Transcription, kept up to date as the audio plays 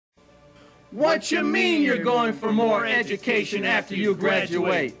What you mean you're going for more education after you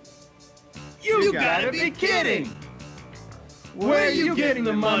graduate? You gotta be kidding! Where are you getting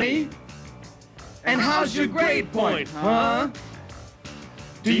the money? And how's your grade point, huh?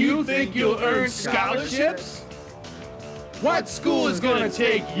 Do you think you'll earn scholarships? What school is gonna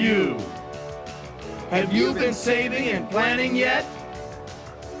take you? Have you been saving and planning yet?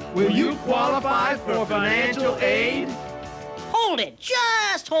 Will you qualify for financial aid? Hold it,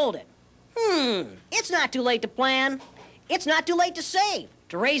 just hold it. It's not too late to plan. It's not too late to save,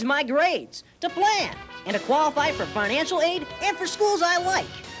 to raise my grades, to plan, and to qualify for financial aid and for schools I like.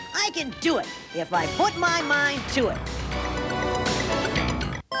 I can do it if I put my mind to it.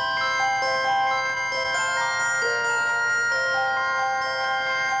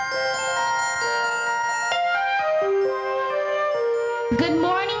 Good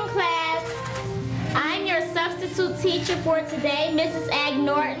morning, class. I'm your substitute teacher for today, Mrs. Ag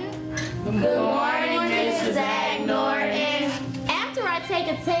Norton. Good morning, Mrs. Ag Norton. After I take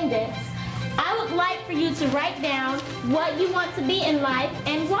attendance, I would like for you to write down what you want to be in life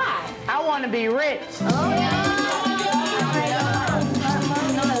and why. I want to be rich.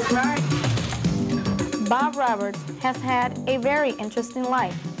 Bob Roberts has had a very interesting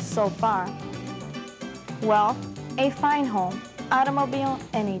life so far. Wealth, a fine home, automobile,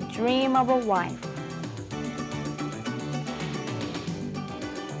 and a dream of a wife.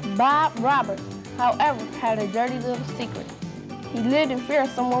 Bob Roberts, however, had a dirty little secret. He lived in fear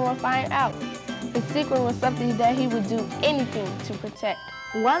someone would find out. The secret was something that he would do anything to protect.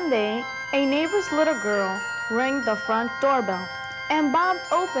 One day, a neighbor's little girl rang the front doorbell, and Bob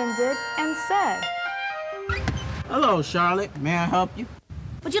opened it and said, "Hello, Charlotte. May I help you?"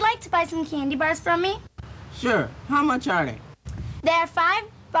 Would you like to buy some candy bars from me? Sure. How much are they? There are 5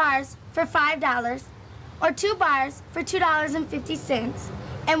 bars for $5, or 2 bars for $2.50,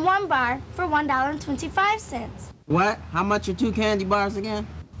 and 1 bar for $1.25. What? How much are 2 candy bars again?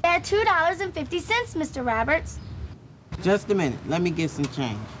 They're $2.50, Mr. Roberts. Just a minute. Let me get some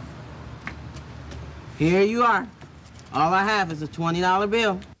change. Here you are. All I have is a $20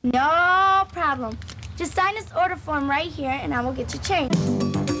 bill. No problem. Just sign this order form right here, and I will get you change.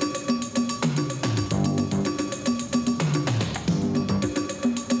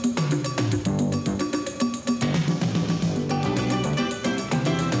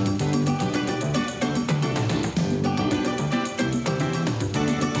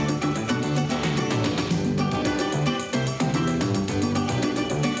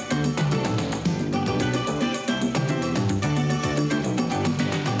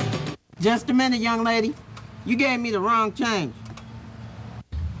 Just a minute, young lady. You gave me the wrong change.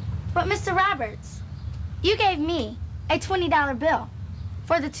 But, Mr. Roberts, you gave me a $20 bill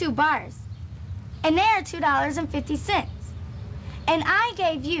for the 2 bars, and they are $2.50. And I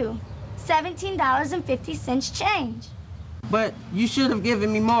gave you $17.50 change. But you should have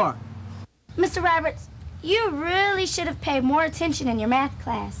given me more. Mr. Roberts, you really should have paid more attention in your math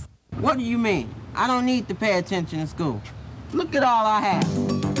class. What do you mean? I don't need to pay attention in school. Look at all I have.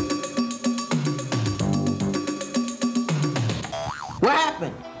 What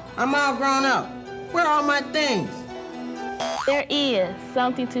happened? I'm all grown up. Where are all my things? There is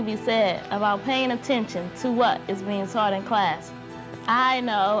something to be said about paying attention to what is being taught in class. I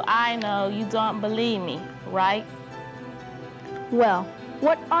know, you don't believe me, right? well,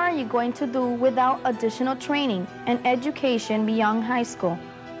 what are you going to do without additional training and education beyond high school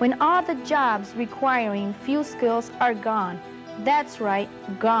when all the jobs requiring few skills are gone? That's right,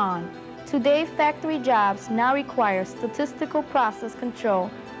 gone. Today, factory jobs now require statistical process control,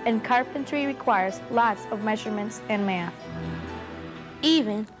 and carpentry requires lots of measurements and math.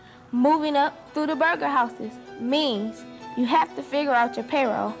 Even moving up through the burger houses means you have to figure out your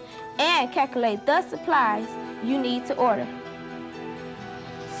payroll and calculate the supplies you need to order.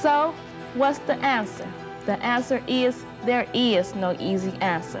 So, what's the answer? The answer is there is no easy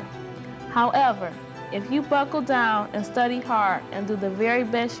answer. However, if you buckle down and study hard and do the very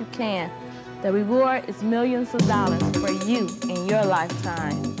best you can, the reward is millions of dollars for you in your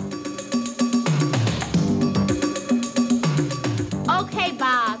lifetime. Okay,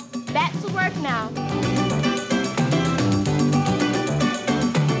 Bob, back to work now.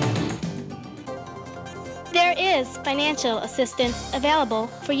 There is financial assistance available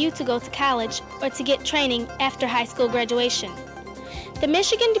for you to go to college or to get training after high school graduation. The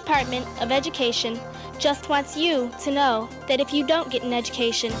Michigan Department of Education just wants you to know that if you don't get an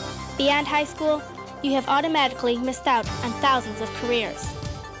education beyond high school, you have automatically missed out on thousands of careers.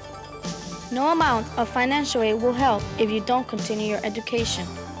 No amount of financial aid will help if you don't continue your education.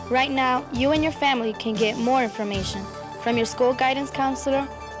 Right now, you and your family can get more information from your school guidance counselor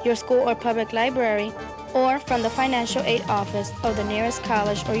your school or public library, or from the financial aid office of the nearest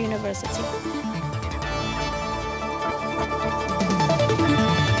college or university.